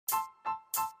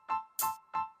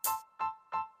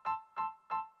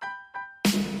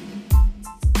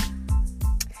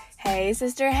Hey,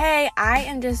 sister. Hey, I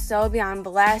am just so beyond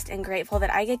blessed and grateful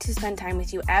that I get to spend time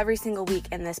with you every single week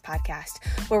in this podcast,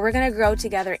 where we're going to grow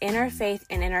together in our faith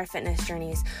and in our fitness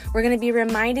journeys. We're going to be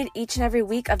reminded each and every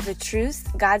week of the truth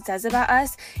God says about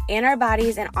us and our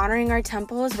bodies and honoring our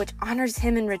temples, which honors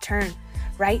Him in return,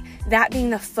 right? That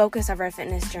being the focus of our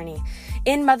fitness journey.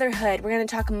 In motherhood, we're going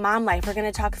to talk mom life, we're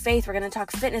going to talk faith, we're going to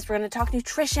talk fitness, we're going to talk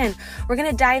nutrition. We're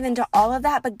going to dive into all of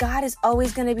that, but God is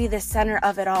always going to be the center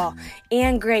of it all.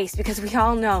 And grace, because we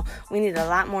all know we need a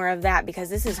lot more of that, because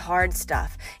this is hard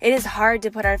stuff. It is hard to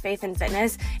put our faith and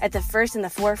fitness at the first and the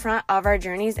forefront of our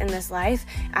journeys in this life.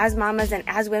 As mamas and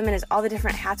as women, as all the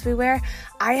different hats we wear,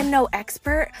 I am no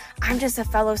expert. I'm just a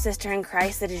fellow sister in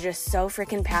Christ that is just so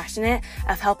freaking passionate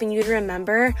of helping you to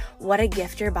remember what a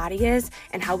gift your body is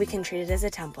and how we can treat it as a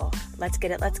temple. Let's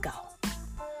get it. Let's go.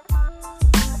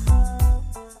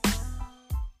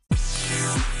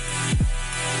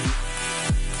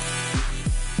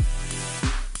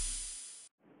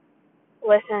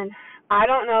 Listen, I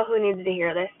don't know who needs to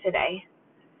hear this today.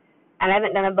 And I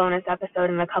haven't done a bonus episode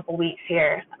in a couple weeks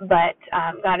here, but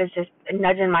God is just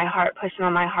nudging my heart, pushing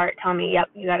on my heart, telling me, yep,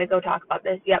 you got to go talk about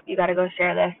this. Yep, you got to go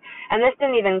share this. And this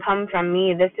didn't even come from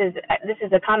me. This is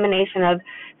a combination of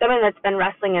something that's been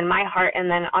wrestling in my heart. And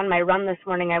then on my run this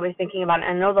morning, I was thinking about it.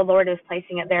 And I know the Lord is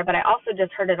placing it there, but I also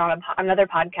just heard it on another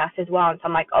podcast as well. And so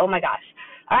I'm like, oh my gosh.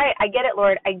 All right, I get it,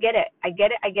 Lord. I get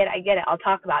it. I'll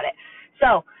talk about it.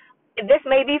 So this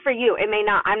may be for you. It may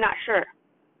not. I'm not sure.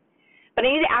 But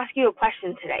I need to ask you a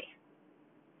question today.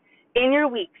 In your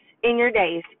weeks, in your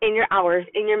days, in your hours,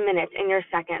 in your minutes, in your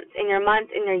seconds, in your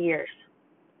months, in your years,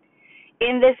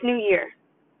 in this new year,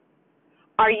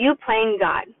 are you playing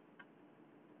God?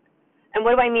 And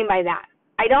what do I mean by that?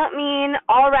 I don't mean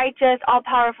all righteous, all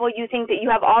powerful, you think that you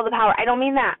have all the power. I don't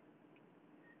mean that.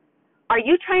 Are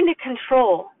you trying to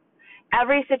control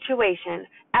every situation,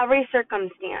 every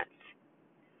circumstance,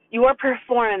 your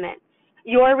performance,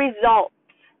 your results,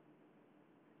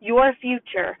 your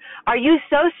future? Are you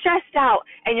so stressed out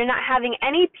and you're not having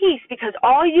any peace because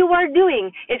all you are doing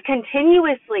is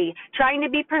continuously trying to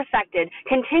be perfected,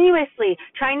 continuously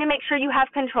trying to make sure you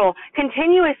have control,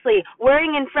 continuously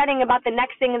worrying and fretting about the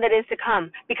next thing that is to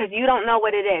come because you don't know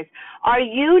what it is? Are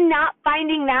you not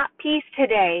finding that peace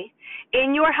today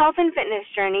in your health and fitness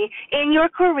journey, in your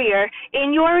career,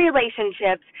 in your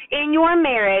relationships, in your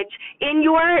marriage, in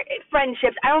your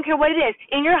friendships? I don't care what it is,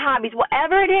 in your hobbies,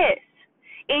 whatever it is,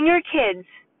 in your kids,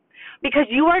 because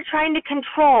you are trying to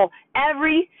control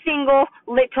every single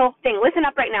little thing. Listen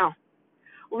up right now.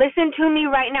 Listen to me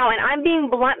right now, and I'm being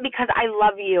blunt because I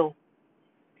love you.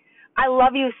 I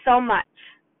love you so much.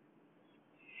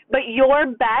 But your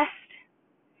best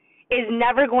is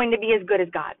never going to be as good as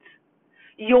God's.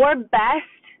 Your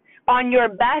best on your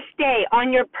best day,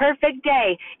 on your perfect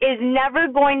day, is never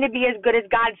going to be as good as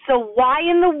God's. So why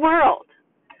in the world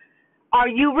are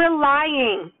you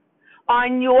relying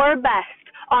on your best,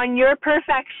 on your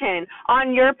perfection,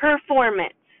 on your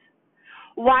performance?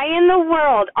 Why in the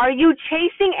world are you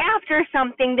chasing after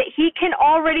something that He can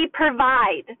already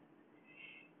provide?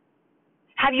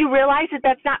 Have you realized that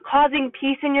that's not causing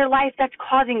peace in your life? That's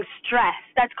causing stress.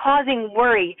 That's causing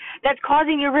worry. That's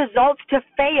causing your results to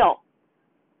fail.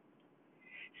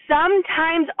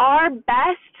 Sometimes our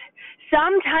best,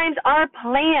 sometimes our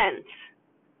plans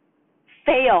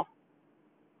fail,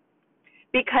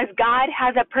 because God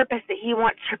has a purpose that He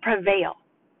wants to prevail.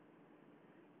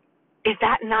 Is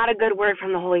that not a good word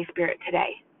from the Holy Spirit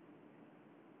today?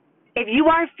 If you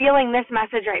are feeling this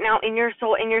message right now in your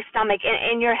soul, in your stomach,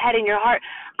 in your head, in your heart,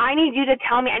 I need you to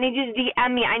tell me. I need you to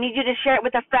DM me. I need you to share it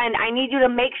with a friend. I need you to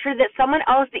make sure that someone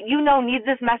else that you know needs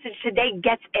this message today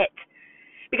gets it.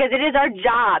 Because it is our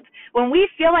job. When we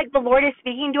feel like the Lord is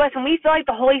speaking to us, when we feel like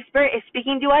the Holy Spirit is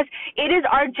speaking to us, it is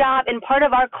our job and part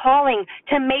of our calling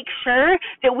to make sure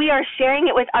that we are sharing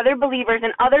it with other believers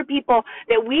and other people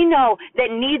that we know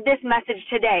that need this message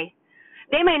today.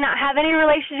 They may not have any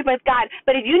relationship with God,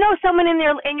 but if you know someone in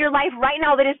your life right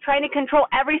now that is trying to control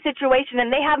every situation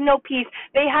and they have no peace,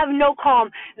 they have no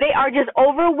calm, they are just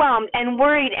overwhelmed and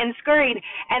worried and scurried,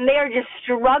 and they are just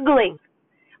struggling,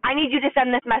 I need you to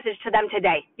send this message to them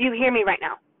today. Do you hear me right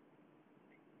now?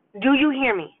 Do you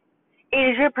hear me?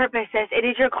 It is your purpose, sis. It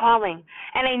is your calling.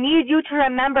 And I need you to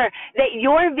remember that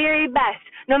your very best,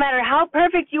 no matter how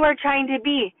perfect you are trying to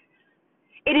be,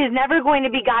 it is never going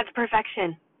to be God's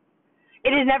perfection.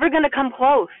 It is never going to come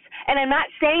close. And I'm not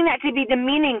saying that to be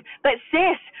demeaning, but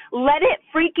sis, let it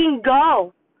freaking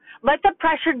go. Let the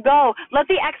pressure go. Let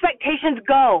the expectations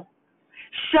go.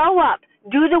 Show up.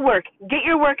 Do the work. Get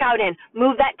your workout in.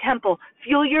 Move that temple.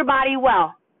 Fuel your body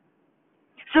well.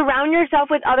 Surround yourself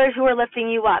with others who are lifting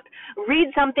you up.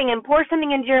 Read something and pour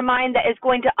something into your mind that is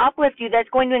going to uplift you, that's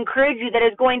going to encourage you, that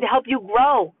is going to help you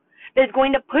grow, that is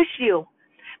going to push you.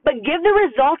 But give the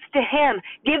results to Him.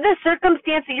 Give the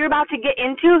circumstance that you're about to get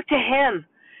into to Him.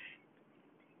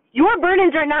 Your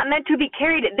burdens are not meant to be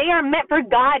carried. They are meant for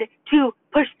God to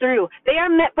push through. They are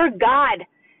meant for God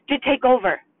to take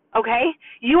over. Okay?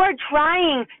 You are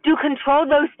trying to control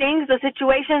those things, those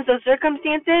situations, those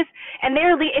circumstances, and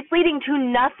it's leading to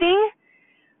nothing.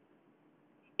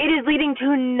 It is leading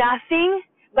to nothing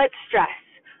but stress,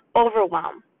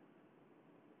 overwhelm,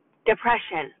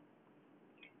 depression.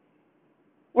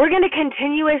 We're going to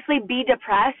continuously be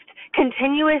depressed,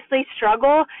 continuously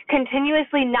struggle,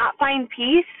 continuously not find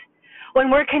peace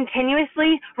when we're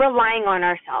continuously relying on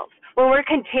ourselves, when we're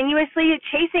continuously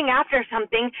chasing after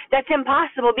something that's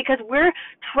impossible because we're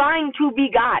trying to be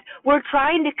God. We're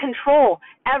trying to control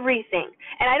everything.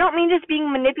 And I don't mean just being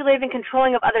manipulative and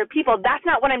controlling of other people. That's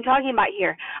not what I'm talking about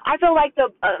here. I feel like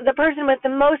the person with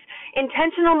the most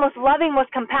intentional, most loving,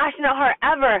 most compassionate heart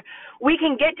ever, we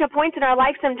can get to points in our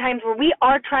life sometimes where we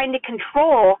are trying to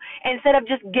control instead of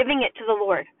just giving it to the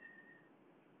Lord.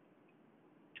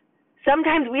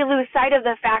 Sometimes we lose sight of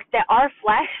the fact that our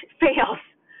flesh fails.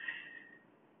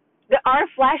 That our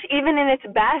flesh, even in its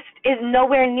best, is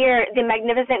nowhere near the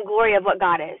magnificent glory of what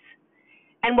God is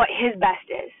and what His best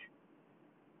is.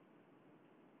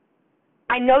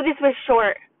 I know this was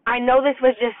short. I know this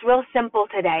was just real simple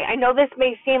today. I know this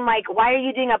may seem like, why are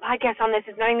you doing a podcast on this?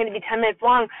 It's not even going to be 10 minutes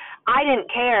long. I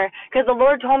didn't care because the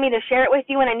Lord told me to share it with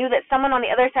you, and I knew that someone on the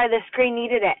other side of the screen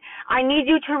needed it. I need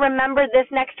you to remember this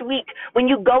next week when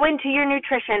you go into your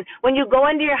nutrition, when you go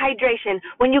into your hydration,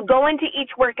 when you go into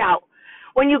each workout,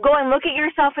 when you go and look at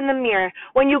yourself in the mirror,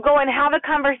 when you go and have a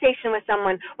conversation with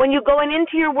someone, when you go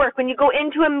into your work, when you go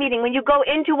into a meeting, when you go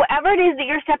into whatever it is that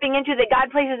you're stepping into that God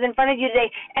places in front of you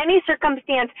today, any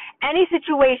circumstance, any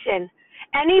situation,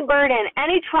 any burden,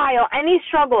 any trial, any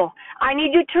struggle, I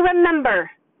need you to remember,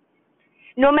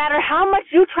 no matter how much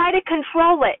you try to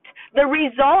control it, the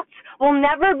results will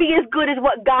never be as good as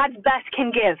what God's best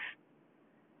can give.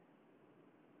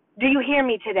 Do you hear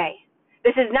me today?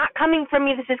 This is not coming from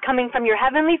me. This is coming from your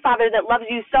Heavenly Father that loves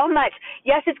you so much.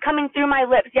 Yes, it's coming through my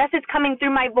lips. Yes, it's coming through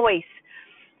my voice.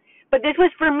 But this was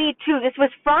for me too. This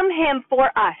was from Him for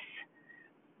us.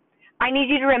 I need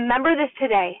you to remember this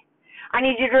today. I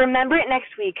need you to remember it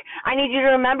next week. I need you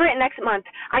to remember it next month.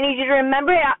 I need you to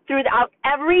remember it throughout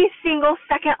every single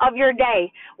second of your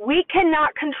day. We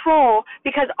cannot control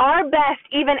because our best,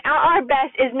 even at our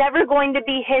best, is never going to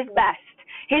be His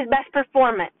best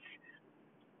performance.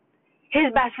 His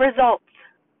best results.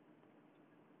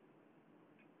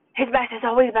 His best is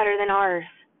always better than ours.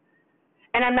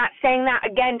 And I'm not saying that,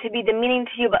 again, to be demeaning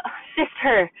to you, but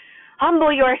sister,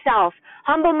 humble yourself.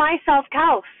 Humble myself,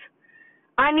 Kels.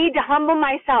 I need to humble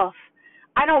myself.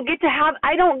 I don't get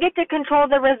to control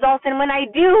the results, and when I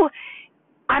do,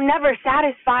 I'm never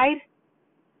satisfied.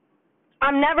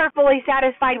 I'm never fully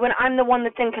satisfied when I'm the one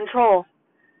that's in control.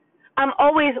 I'm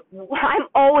always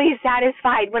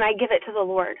satisfied when I give it to the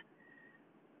Lord.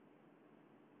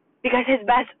 Because His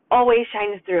best always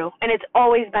shines through, and it's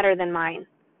always better than mine.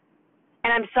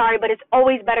 And I'm sorry, but it's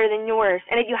always better than yours.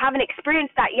 And if you haven't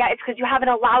experienced that yet, it's because you haven't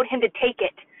allowed Him to take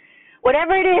it.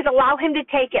 Whatever it is, allow Him to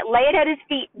take it. Lay it at His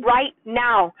feet right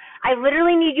now. I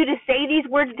literally need you to say these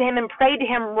words to Him and pray to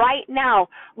Him right now.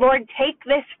 Lord, take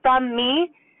this from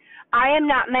me. I am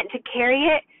not meant to carry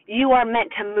it. You are meant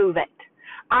to move it.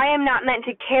 I am not meant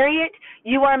to carry it.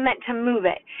 You are meant to move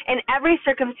it. In every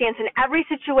circumstance, in every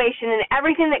situation, in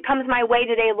everything that comes my way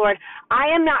today, Lord, I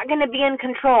am not going to be in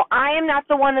control. I am not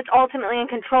the one that's ultimately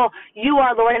in control. You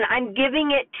are, Lord, and I'm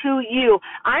giving it to you.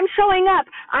 I'm showing up.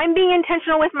 I'm being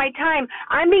intentional with my time.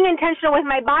 I'm being intentional with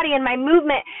my body and my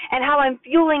movement and how I'm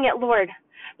fueling it, Lord.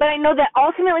 But I know that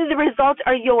ultimately the results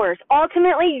are yours.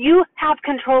 Ultimately, you have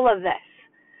control of this.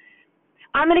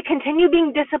 I'm going to continue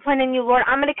being disciplined in you, Lord.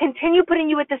 I'm going to continue putting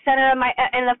you at the center of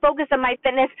and the focus of my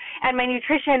fitness and my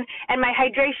nutrition and my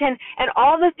hydration and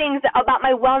all the things about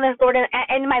my wellness, Lord,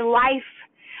 and my life.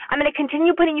 I'm going to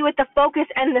continue putting you at the focus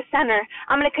and the center.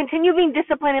 I'm going to continue being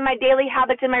disciplined in my daily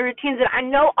habits and my routines that I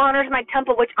know honors my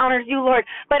temple, which honors you, Lord.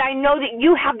 But I know that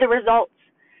you have the results.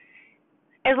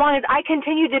 As long as I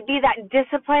continue to be that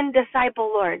disciplined disciple,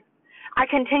 Lord, I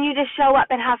continue to show up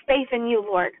and have faith in you,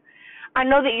 Lord. I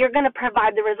know that you're going to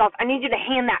provide the results. I need you to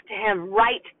hand that to Him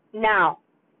right now.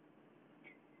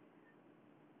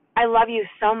 I love you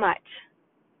so much.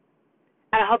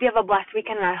 And I hope you have a blessed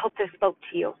weekend, and I hope this spoke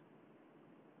to you.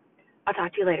 I'll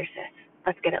talk to you later, sis.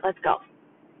 Let's get it. Let's go.